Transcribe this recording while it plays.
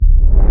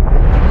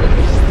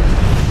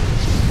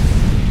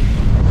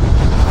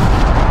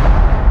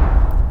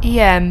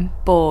EM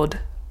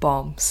board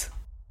bombs.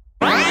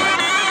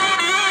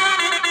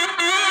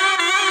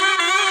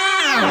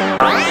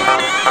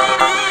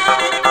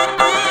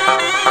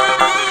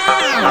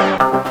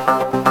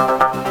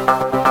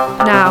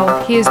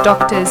 Now, here's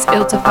Doctors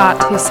Iltafat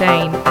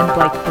Hussain and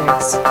Blake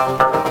Briggs.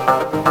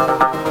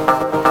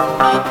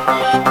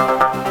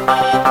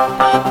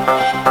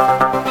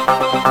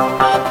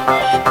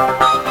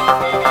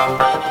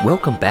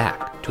 Welcome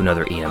back to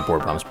another EM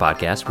Board Bombs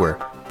podcast where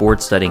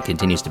board studying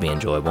continues to be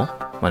enjoyable.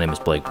 My name is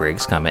Blake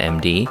Briggs,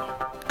 MD,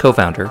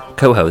 co-founder,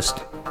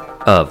 co-host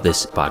of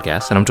this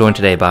podcast, and I'm joined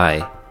today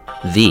by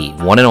the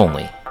one and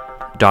only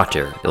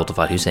Dr.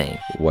 Iltafat Hussain.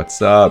 What's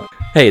up?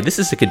 Hey, this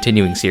is a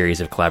continuing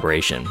series of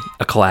collaboration,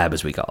 a collab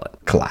as we call it.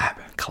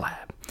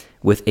 Collab,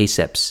 with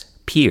ACEP's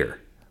peer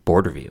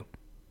board review.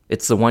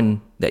 It's the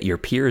one that your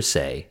peers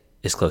say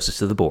is closest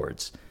to the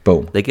boards.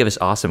 Boom. They give us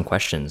awesome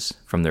questions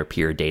from their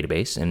peer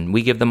database, and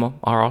we give them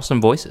our awesome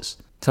voices.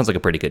 Sounds like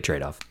a pretty good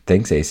trade-off.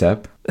 Thanks,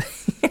 ASAP.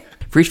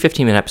 For each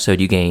 15-minute episode,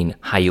 you gain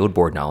high-yield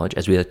board knowledge.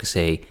 As we like to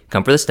say,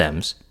 come for the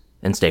stems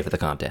and stay for the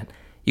content.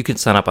 You can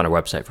sign up on our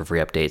website for free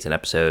updates and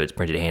episodes,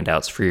 printed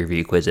handouts, free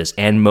review quizzes,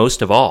 and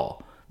most of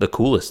all, the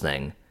coolest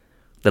thing,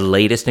 the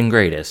latest and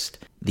greatest,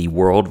 the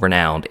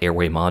world-renowned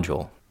Airway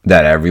module.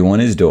 That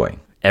everyone is doing.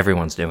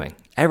 Everyone's doing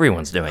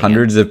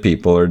Hundreds of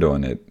people are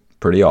doing it.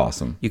 Pretty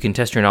awesome. You can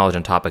test your knowledge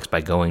on topics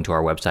by going to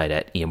our website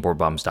at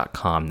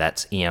emboardbombs.com.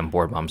 That's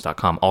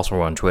emboardbombs.com. Also,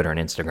 we're on Twitter and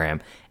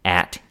Instagram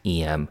at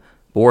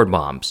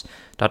emboardbombs.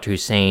 Dr.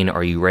 Hussain,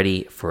 are you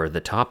ready for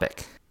the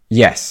topic?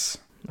 Yes.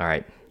 All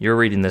right. You're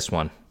reading this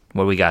one.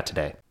 What do we got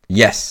today?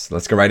 Yes.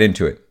 Let's go right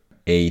into it.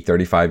 A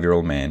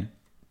 35-year-old man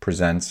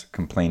presents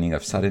complaining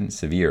of sudden,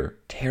 severe,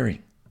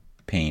 tearing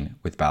pain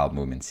with bowel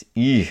movements.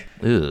 Eugh.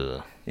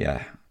 Ugh.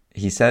 Yeah.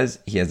 He says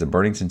he has a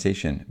burning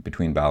sensation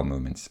between bowel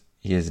movements.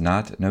 He has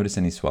not noticed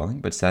any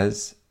swelling, but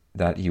says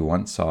that he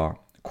once saw,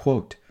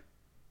 quote,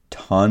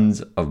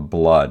 tons of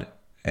blood,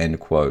 end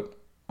quote,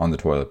 on the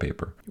toilet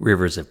paper.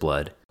 Rivers of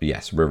blood.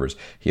 Yes, rivers.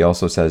 He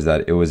also says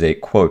that it was a,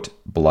 quote,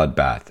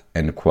 bloodbath,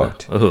 end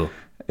quote. Oh.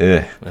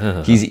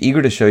 He's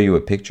eager to show you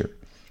a picture.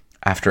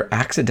 After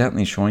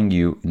accidentally showing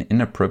you an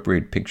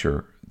inappropriate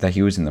picture that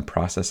he was in the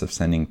process of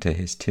sending to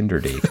his Tinder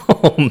date,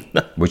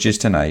 which is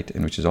tonight,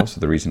 and which is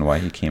also the reason why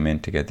he came in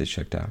to get this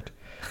checked out.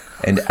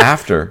 And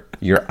after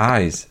your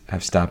eyes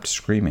have stopped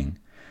screaming,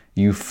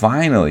 you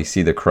finally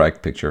see the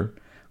correct picture,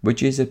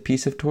 which is a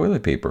piece of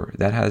toilet paper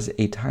that has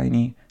a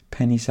tiny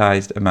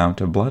penny-sized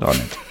amount of blood on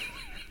it.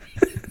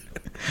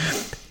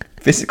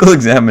 Physical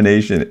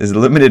examination is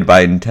limited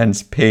by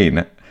intense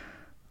pain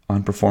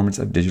on performance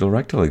of digital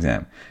rectal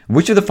exam.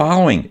 Which of the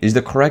following is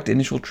the correct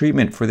initial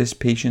treatment for this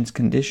patient's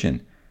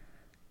condition?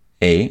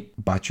 A.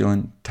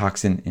 Botulinum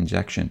toxin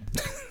injection.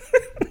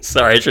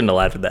 Sorry, I shouldn't have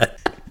laughed at that.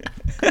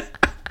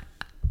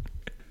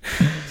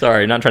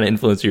 Sorry, not trying to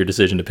influence your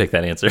decision to pick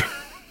that answer.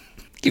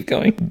 Keep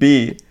going.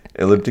 B.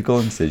 Elliptical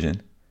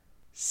incision.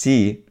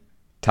 C.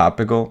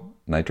 Topical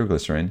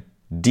nitroglycerin.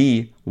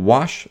 D.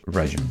 Wash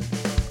regimen.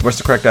 What's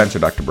the correct answer,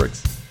 Dr.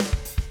 Briggs?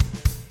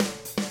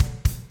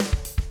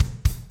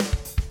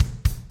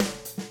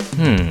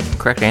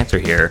 Correct answer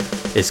here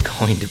is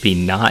going to be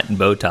not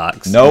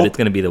Botox. Nope. But it's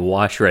going to be the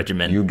wash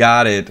regimen. You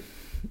got it.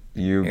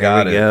 You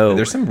got it. Go.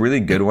 There's some really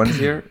good ones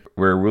here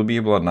where we'll be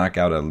able to knock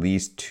out at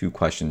least 2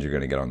 questions you're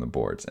going to get on the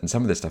boards. And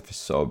some of this stuff is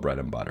so bread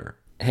and butter.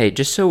 Hey,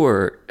 just so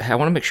I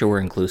want to make sure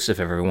we're inclusive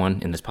of everyone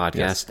in this podcast.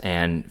 Yes.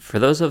 And for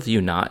those of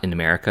you not in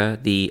America,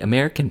 the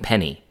American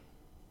penny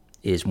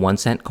is 1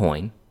 cent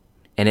coin,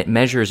 and it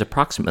measures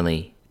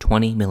approximately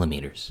 20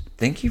 millimeters.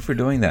 Thank you for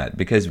doing that,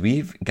 because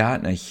we've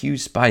gotten a huge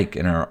spike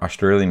in our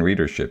Australian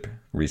readership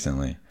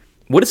recently.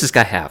 What does this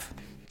guy have?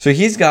 So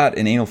he's got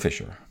an anal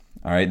fissure.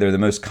 All right. They're the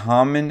most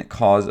common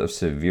cause of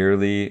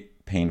severely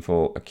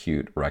painful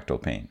acute rectal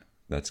pain.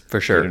 That's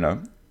For sure. good to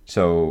know.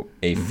 So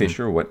a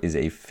fissure, what is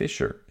a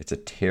fissure? It's a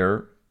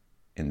tear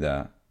in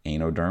the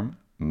anoderm,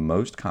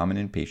 most common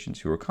in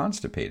patients who are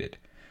constipated.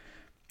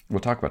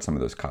 We'll talk about some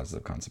of those causes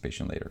of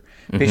constipation later.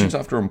 Patients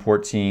often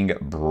report seeing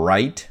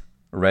bright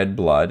red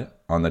blood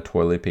on the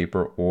toilet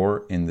paper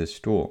or in the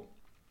stool.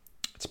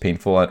 It's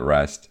painful at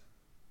rest,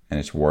 and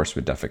it's worse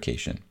with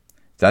defecation.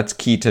 That's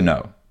key to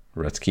know.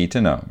 That's key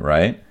to know,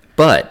 right?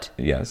 But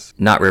Yes.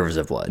 not rivers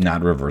of blood.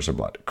 Not reverse of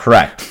blood.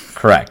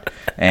 Correct.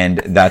 And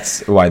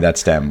that's why that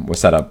stem was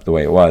set up the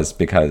way it was,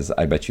 because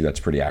I bet you that's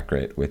pretty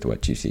accurate with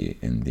what you see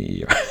in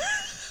the...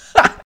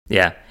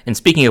 Yeah. And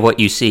speaking of what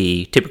you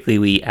see, typically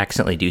we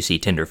accidentally do see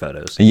Tinder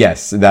photos.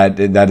 Yes, that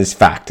is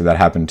fact. That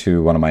happened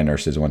to one of my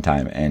nurses one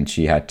time, and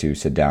she had to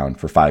sit down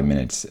for 5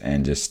 minutes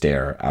and just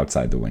stare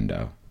outside the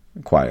window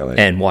quietly.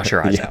 And wash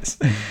her eyes Yes.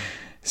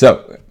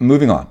 So,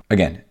 moving on.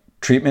 Again,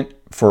 treatment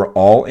for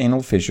all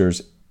anal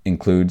fissures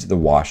includes the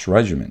wash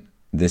regimen.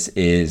 This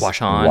is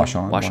wash on, wash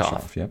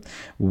off. Yep.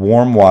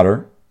 Warm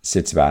water,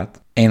 sitz bath,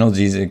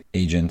 analgesic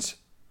agents,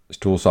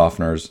 stool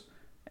softeners,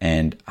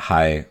 and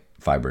high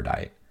fiber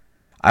diet.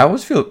 I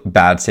always feel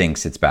bad saying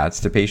sitz baths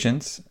to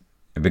patients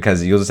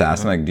because you'll just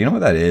ask them, like, do you know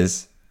what that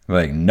is? I'm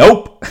like,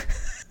 nope.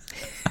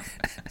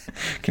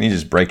 Can you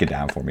just break it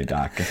down for me,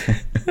 Doc?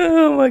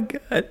 Oh my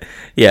god.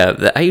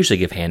 Yeah, I usually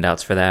give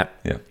handouts for that.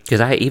 Yeah.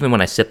 Because even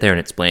when I sit there and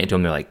explain it to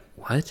them, they're like,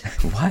 "What?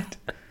 What?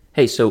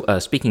 Hey, so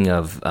speaking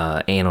of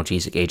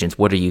analgesic agents,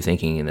 what are you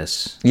thinking in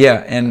this?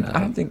 Yeah, and I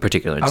don't think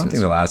particular I don't instance?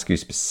 think they'll ask you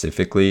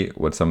specifically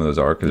what some of those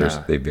are because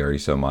they vary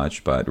so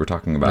much. But we're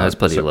talking about there's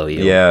plenty of low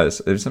yield. Yeah,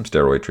 there's some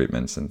steroid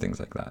treatments and things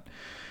like that.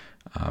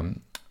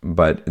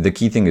 But the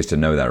key thing is to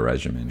know that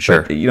regimen.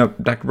 Sure.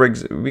 But, Dr.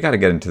 Briggs, we got to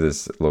get into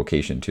this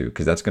location too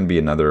because that's going to be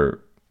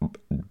another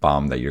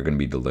bomb that you're going to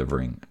be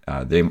delivering.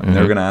 They're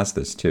going to ask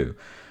this too.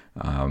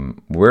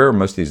 Where are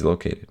most of these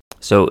located?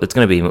 So it's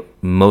going to be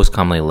most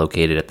commonly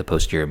located at the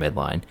posterior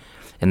midline.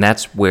 And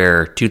that's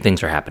where two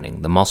things are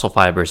happening. The muscle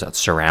fibers that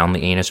surround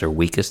the anus are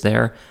weakest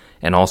there,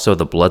 and also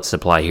the blood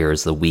supply here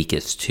is the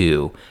weakest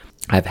too.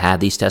 I've had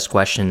these test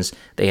questions.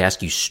 They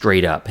ask you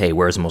straight up, hey,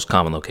 where's the most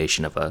common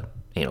location of a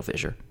anal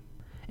fissure?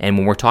 And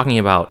when we're talking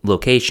about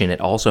location, it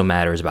also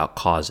matters about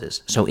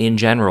causes. So in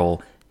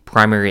general,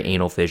 primary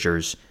anal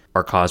fissures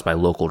are caused by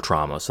local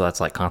trauma. So that's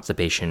like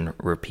constipation,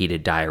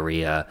 repeated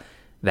diarrhea,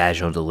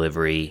 vaginal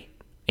delivery,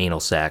 anal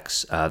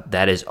sex.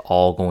 That is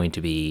all going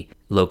to be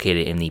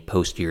located in the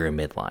posterior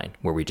midline,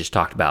 where we just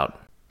talked about.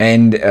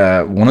 And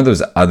one of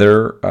those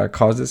other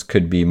causes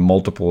could be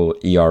multiple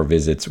ER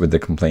visits with the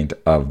complaint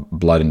of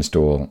blood and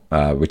stool,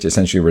 which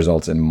essentially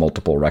results in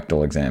multiple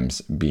rectal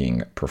exams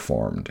being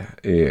performed,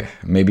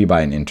 maybe by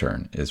an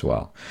intern as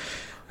well.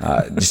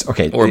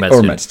 Or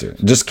med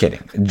student. Just kidding.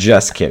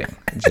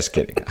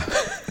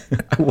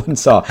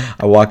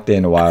 I walked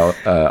in while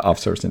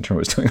Officer intern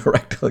was doing a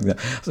rectal exam.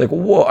 I was like,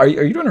 whoa, are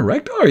you doing a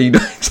rectal? Or are you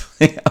doing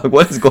something?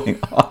 What is going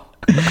on?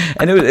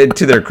 And it was,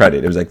 to their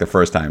credit, it was like the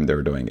first time they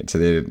were doing it. So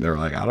they were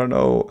like, I don't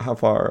know how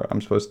far I'm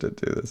supposed to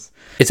do this.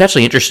 It's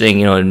actually interesting,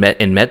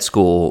 in med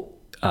school,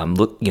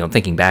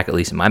 thinking back, at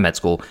least in my med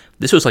school,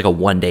 this was like a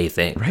one-day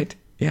thing. Right.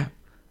 Yeah.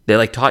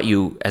 They taught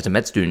you as a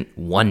med student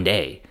one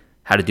day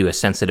how to do a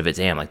sensitive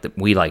exam.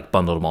 We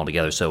bundled them all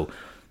together. So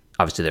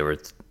obviously there were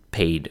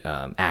paid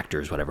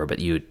actors, whatever, but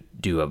you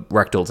would do a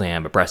rectal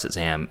exam, a breast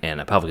exam, and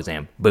a pelvic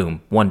exam.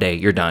 Boom, one day,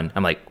 you're done.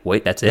 I'm like,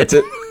 wait, that's it? That's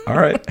it. All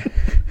right.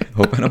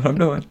 Hope I know what I'm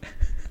doing.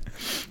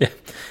 Yeah,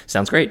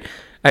 sounds great. All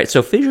right,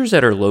 so fissures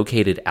that are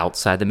located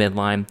outside the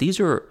midline, these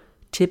are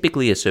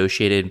typically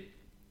associated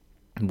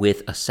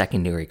with a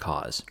secondary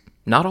cause.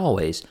 Not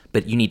always,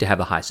 but you need to have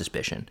a high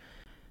suspicion.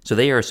 So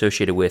they are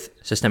associated with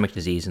systemic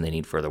disease and they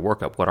need further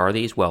workup. What are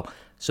these? Well,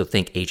 so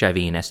think HIV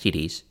and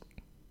STDs,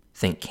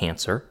 think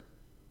cancer,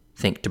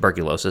 think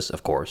tuberculosis,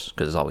 of course,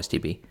 because it's always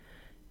TB,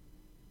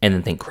 and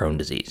then think Crohn's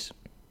disease.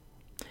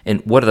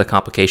 And what are the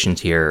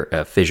complications here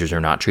if fissures are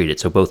not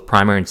treated? So both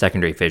primary and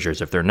secondary fissures,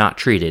 if they're not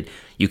treated,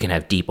 you can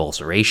have deep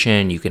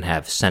ulceration, you can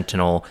have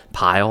sentinel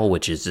pile,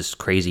 which is this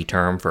crazy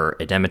term for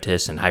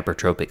edematous and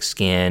hypertrophic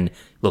skin,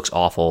 looks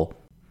awful.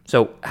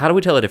 So how do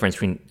we tell the difference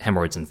between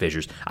hemorrhoids and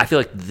fissures? I feel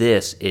like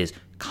this is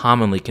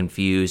commonly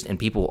confused and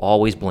people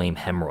always blame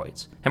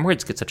hemorrhoids.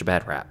 Hemorrhoids get such a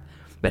bad rap,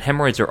 but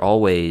hemorrhoids are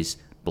always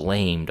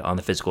blamed on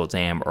the physical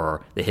exam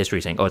or the history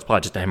saying, oh, it's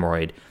probably just a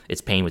hemorrhoid,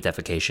 it's pain with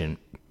defecation.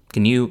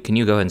 Can you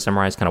go ahead and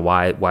summarize kind of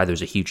why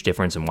there's a huge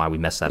difference and why we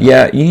messed that up?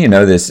 Yeah, you need to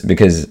know this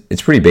because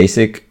it's pretty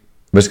basic,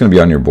 but it's going to be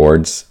on your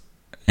boards.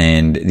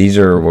 And these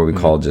are what we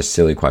call just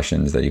silly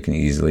questions that you can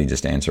easily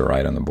just answer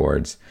right on the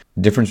boards.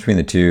 The difference between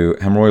the two,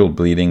 hemorrhoidal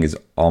bleeding is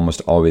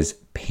almost always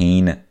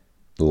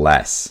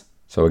painless.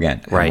 So again,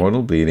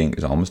 hemorrhoidal bleeding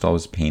is almost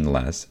always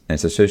painless, and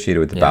it's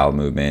associated with the bowel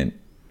movement,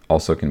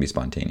 also can be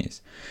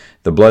spontaneous.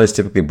 The blood is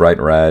typically bright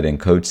red and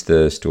coats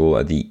the stool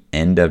at the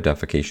end of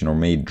defecation or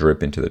may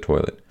drip into the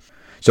toilet.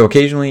 So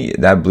occasionally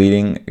that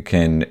bleeding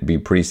can be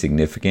pretty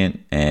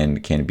significant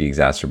and can be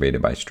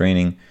exacerbated by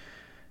straining.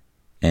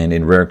 And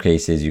in rare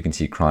cases, you can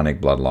see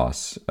chronic blood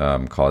loss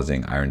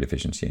causing iron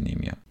deficiency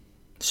anemia.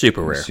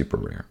 Super rare. Super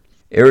rare.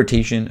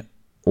 Irritation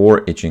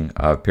or itching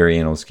of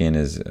perianal skin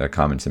is a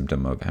common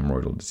symptom of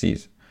hemorrhoidal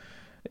disease.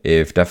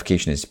 If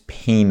defecation is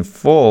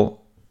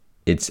painful,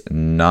 it's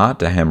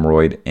not a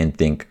hemorrhoid and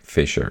think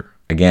fissure.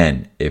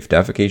 Again, if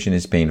defecation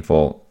is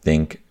painful,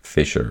 think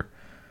fissure.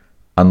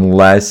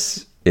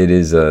 Unless it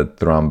is a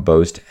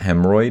thrombosed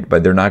hemorrhoid,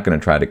 but they're not going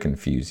to try to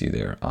confuse you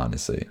there,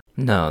 honestly.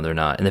 No, they're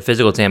not. And the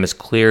physical exam is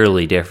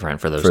clearly different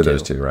for those two. For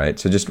those two, right?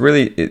 So just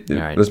really,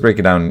 let's break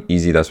it down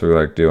easy. That's what we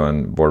like to do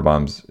on board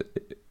bombs.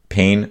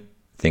 Pain,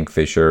 think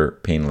fissure.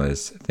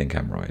 Painless, think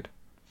hemorrhoid.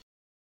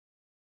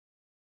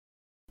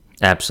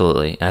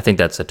 Absolutely. I think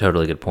that's a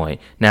totally good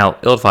point. Now,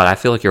 Ildefat, I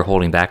feel like you're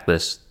holding back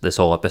this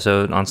whole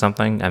episode on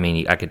something. I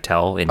mean, I could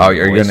tell. In are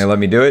you going to let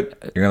me do it?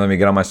 You're going to let me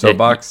get on my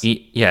soapbox?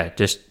 Yeah,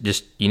 just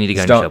you need to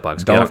go on your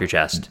soapbox. Get off your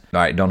chest. All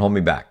right, don't hold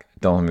me back.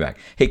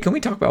 Hey, can we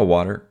talk about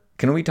water?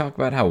 Can we talk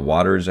about how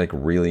water is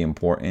really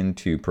important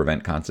to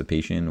prevent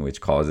constipation,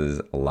 which causes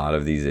a lot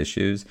of these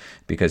issues?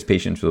 Because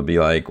patients will be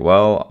like,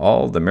 well,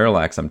 all the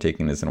Miralax I'm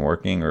taking isn't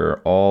working,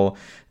 or all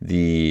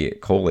the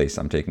Colace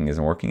I'm taking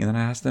isn't working. And then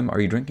I ask them,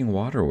 are you drinking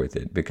water with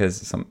it?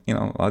 Because a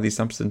lot of these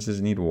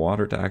substances need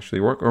water to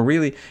actually work, or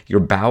really your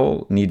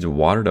bowel needs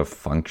water to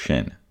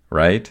function,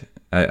 right?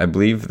 I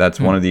believe that's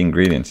one of the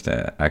ingredients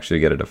to actually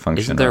get it to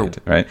function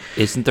right?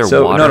 Isn't there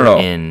water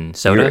in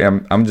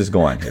soda? I'm just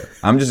going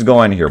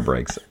here.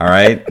 Briggs. All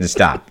right? Just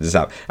stop.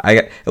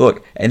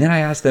 Look, and then I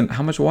asked them,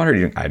 how much water do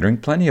you drink? I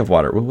drink plenty of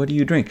water. Well, what do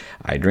you drink?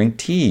 I drink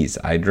teas.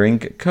 I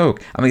drink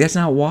Coke. I'm like, that's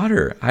not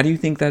water. How do you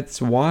think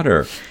that's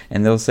water?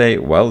 And they'll say,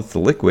 well, it's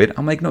liquid.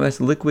 I'm like, no, that's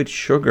liquid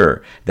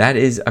sugar. That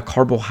is a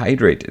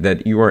carbohydrate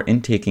that you are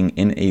intaking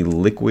in a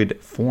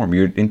liquid form.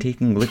 You're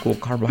intaking liquid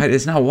carbohydrate.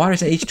 It's not water.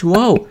 It's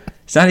H2O.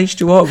 It's not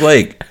H2O,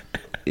 Blake.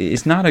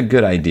 It's not a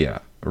good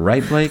idea.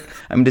 Right, Blake?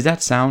 I mean, does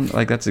that sound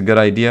like that's a good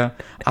idea?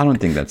 I don't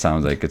think that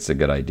sounds like it's a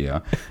good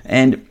idea.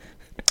 And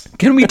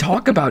can we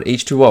talk about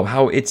H2O,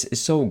 how it's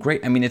so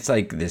great? I mean, it's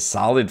like this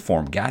solid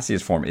form,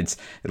 gaseous form. It's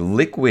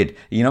liquid,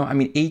 I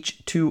mean,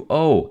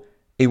 H2O,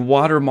 a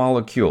water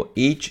molecule,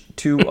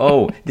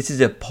 H2O. This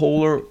is a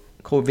polar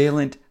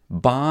covalent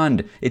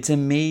bond. It's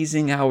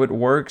amazing how it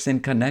works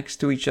and connects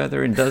to each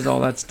other and does all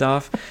that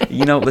stuff.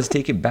 Let's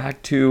take it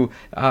back to,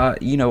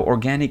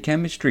 organic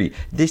chemistry.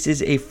 This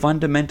is a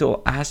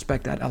fundamental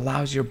aspect that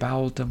allows your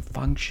bowel to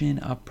function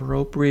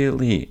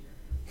appropriately.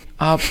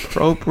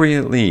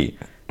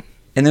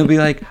 And they'll be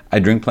like, I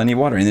drink plenty of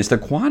water. And it's the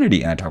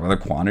quantity. And I talk about the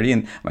quantity.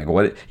 And I'm like,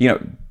 what?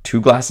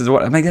 2 glasses of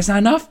water. I'm like, that's not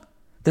enough.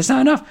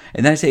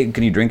 And then I say,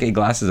 can you drink 8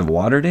 glasses of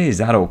water a day? Is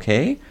that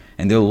okay?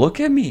 And they'll look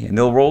at me and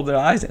they'll roll their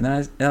eyes. And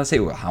then I'll say,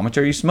 well, how much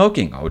are you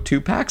smoking? Oh,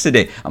 2 packs a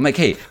day. I'm like,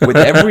 hey, with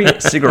every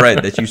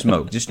cigarette that you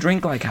smoke, just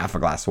drink like half a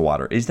glass of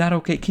water. Is that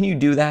okay? Can you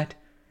do that?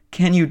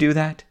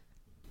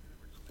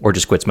 Or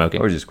just quit smoking.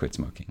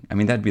 I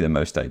mean, that'd be the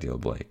most ideal,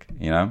 Blake,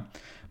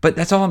 But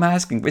that's all I'm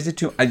asking. Is it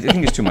too? I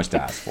think it's too much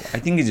to ask for. I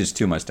think it's just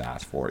too much to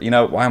ask for.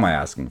 Why am I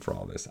asking for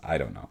all this? I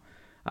don't know.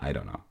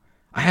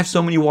 I have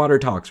so many water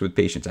talks with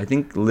patients. I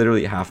think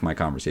literally half my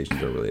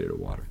conversations are related to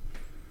water.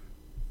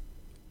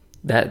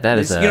 That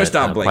is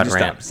stop, Blake.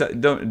 Just stop.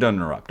 Don't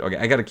interrupt. Okay,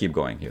 I got to keep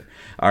going here.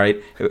 All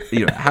right,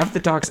 half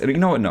the talks. You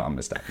know what? No, I'm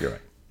gonna stop. You're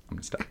right. I'm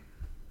gonna stop.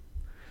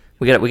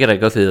 We got to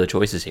go through the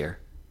choices here.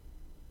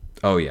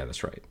 Oh yeah,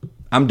 that's right.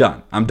 I'm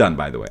done.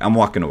 By the way, I'm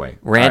walking away.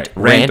 Rant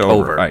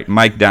over. All right,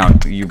 mic down.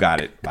 You got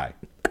it. Bye.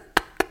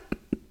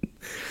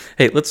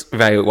 Hey, let's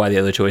evaluate why the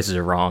other choices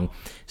are wrong.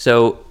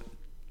 So,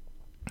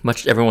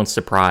 much to everyone's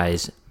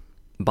surprise,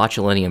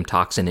 botulinum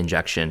toxin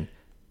injection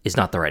is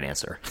not the right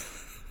answer.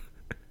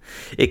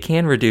 It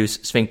can reduce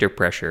sphincter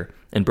pressure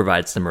and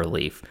provide some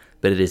relief,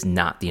 but it is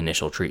not the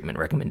initial treatment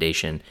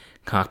recommendation.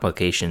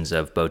 Complications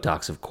of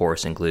Botox, of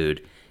course,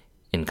 include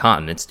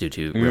incontinence due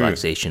to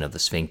relaxation of the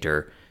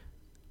sphincter.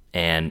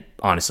 And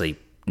honestly,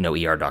 no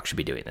ER doc should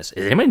be doing this.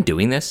 Is anyone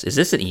doing this? Is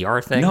this an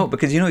ER thing? No,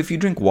 because, if you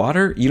drink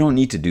water, you don't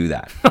need to do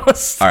that. All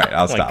right,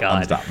 I'll stop.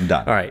 I'm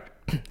done. All right.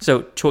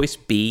 So choice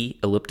B,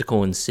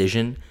 elliptical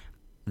incision,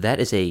 that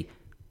is a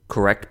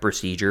correct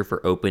procedure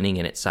for opening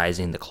and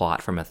excising the clot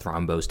from a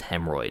thrombosed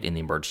hemorrhoid in the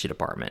emergency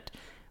department.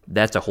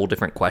 That's a whole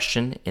different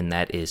question, and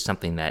that is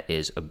something that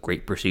is a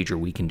great procedure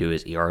we can do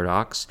as ER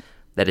docs.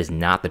 That is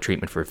not the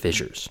treatment for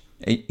fissures.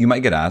 You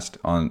might get asked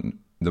on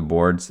the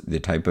boards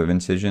the type of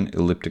incision.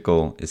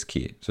 Elliptical is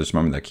key. So just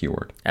remember that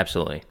keyword.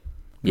 Absolutely.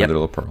 Another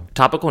little pearl.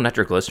 Topical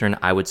nitroglycerin,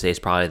 I would say, is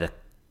probably the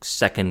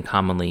second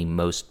commonly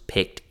most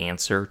picked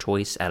answer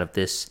choice out of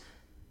this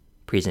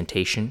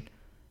presentation.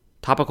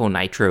 Topical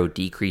nitro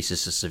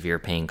decreases the severe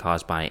pain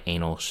caused by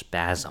anal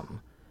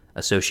spasm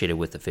associated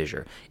with the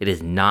fissure. It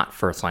is not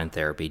first-line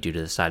therapy due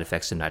to the side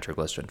effects of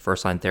nitroglycerin.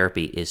 First-line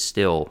therapy is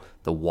still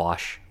the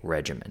wash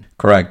regimen.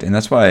 Correct, and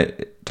that's why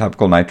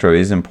topical nitro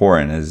is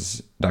important,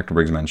 as Dr.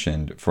 Briggs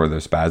mentioned, for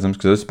those spasms,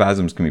 because those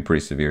spasms can be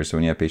pretty severe. So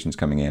when you have patients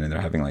coming in and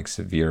they're having like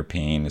severe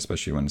pain,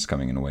 especially when it's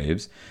coming in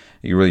waves,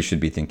 you really should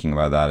be thinking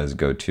about that as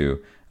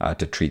go-to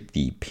to treat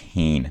the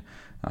pain.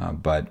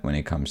 But when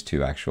it comes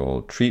to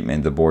actual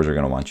treatment, the boards are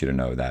going to want you to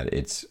know that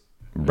it's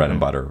bread and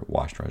butter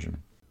washed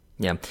regimen.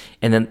 Yeah.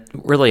 And then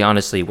really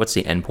honestly, what's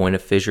the endpoint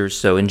of fissures?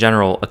 So in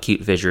general,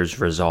 acute fissures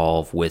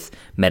resolve with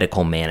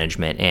medical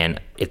management. And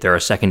if there are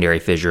a secondary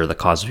fissure, the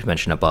causes we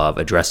mentioned above,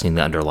 addressing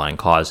the underlying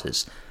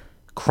causes.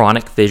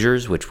 Chronic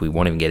fissures, which we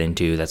won't even get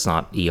into, that's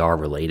not ER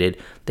related,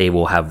 they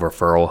will have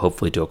referral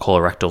hopefully to a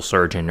colorectal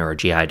surgeon or a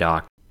GI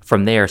doc.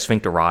 From there,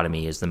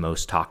 sphincterotomy is the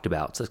most talked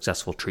about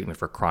successful treatment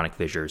for chronic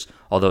fissures,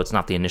 although it's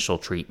not the initial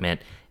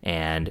treatment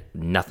and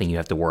nothing you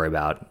have to worry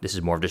about. This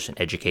is more of just an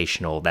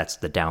educational, that's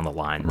the down the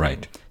line.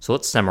 Right. So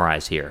let's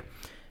summarize here.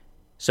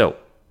 So,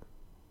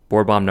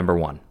 board bomb number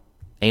 1.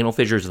 Anal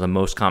fissures are the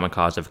most common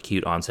cause of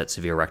acute onset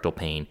severe rectal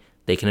pain.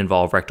 They can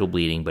involve rectal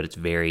bleeding, but it's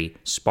very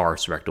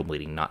sparse rectal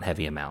bleeding, not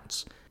heavy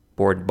amounts.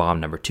 Board bomb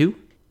number 2.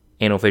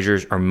 Anal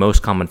fissures are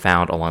most common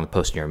found along the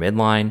posterior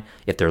midline.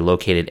 If they're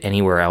located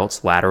anywhere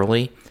else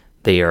laterally,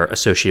 they are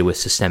associated with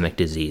systemic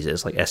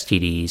diseases like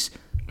STDs,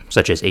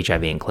 such as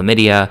HIV and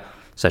chlamydia,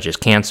 such as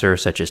cancer,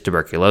 such as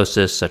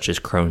tuberculosis, such as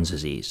Crohn's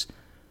disease.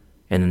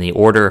 And in the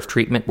order of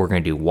treatment, we're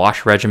going to do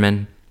wash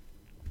regimen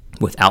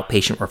with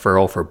outpatient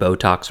referral for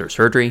Botox or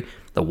surgery.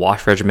 The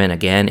wash regimen,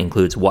 again,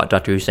 includes what,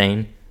 Dr.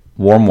 Hussein?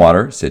 Warm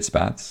water, sitz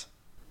baths,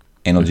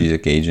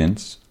 analgesic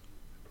agents,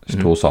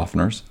 stool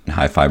softeners, and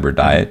high-fiber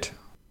diet.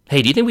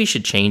 Hey, do you think we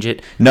should change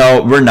it?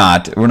 No, we're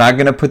not. We're not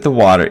going to put the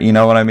water. You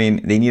know what I mean?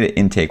 They need to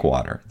intake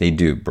water. They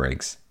do,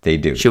 Briggs. They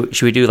do.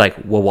 Should we do like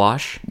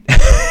wash?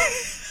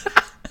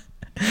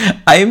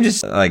 I am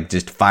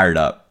just fired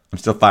up. I'm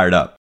still fired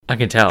up. I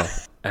can tell.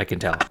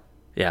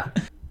 Yeah.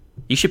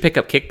 You should pick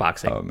up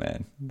kickboxing. Oh,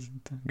 man.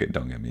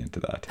 Don't get me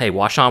into that. Hey,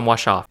 wash on,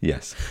 wash off.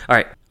 Yes. All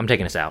right. I'm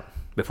taking us out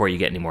before you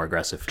get any more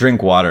aggressive.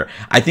 Drink water.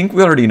 I think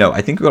we already know.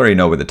 What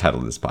the title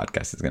of this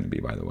podcast is going to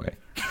be, by the way.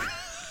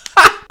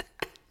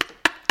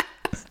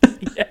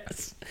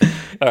 Yes.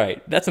 All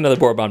right. That's another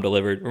Board Bomb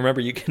delivered.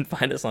 Remember, you can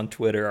find us on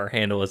Twitter. Our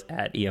handle is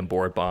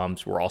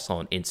 @EMBoardBombs. We're also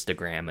on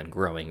Instagram and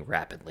growing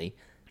rapidly.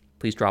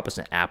 Please drop us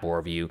an Apple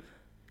review.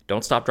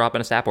 Don't stop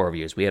dropping us Apple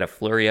reviews. We had a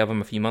flurry of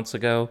them a few months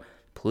ago.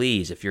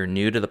 Please, if you're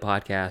new to the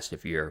podcast,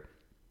 if you're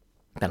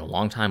been a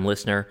long-time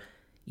listener,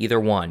 either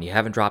one, you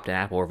haven't dropped an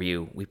Apple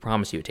review, we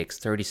promise you it takes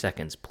 30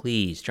 seconds.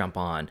 Please jump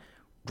on,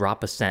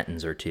 drop a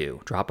sentence or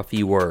two, drop a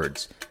few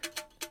words.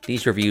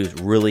 These reviews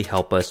really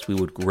help us. We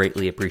would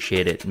greatly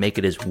appreciate it. Make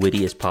it as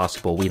witty as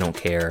possible. We don't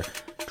care.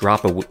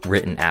 Drop a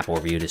written Apple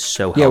review. It is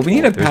so helpful. Yeah, we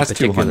need to pass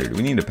 200.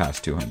 We need to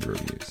pass 200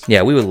 reviews.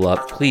 Yeah, we would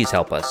love. Please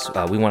help us.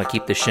 We want to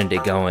keep this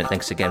shindig going.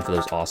 Thanks again for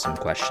those awesome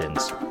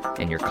questions.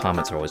 And your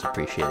comments are always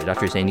appreciated.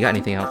 Dr. Zane, you got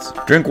anything else?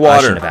 Drink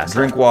water.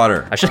 Drink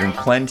water. Drink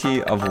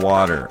plenty of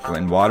water.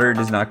 And water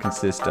does not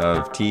consist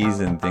of teas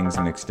and things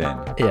mixed in.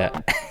 Yeah.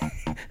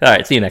 All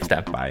right. See you next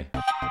time. Bye.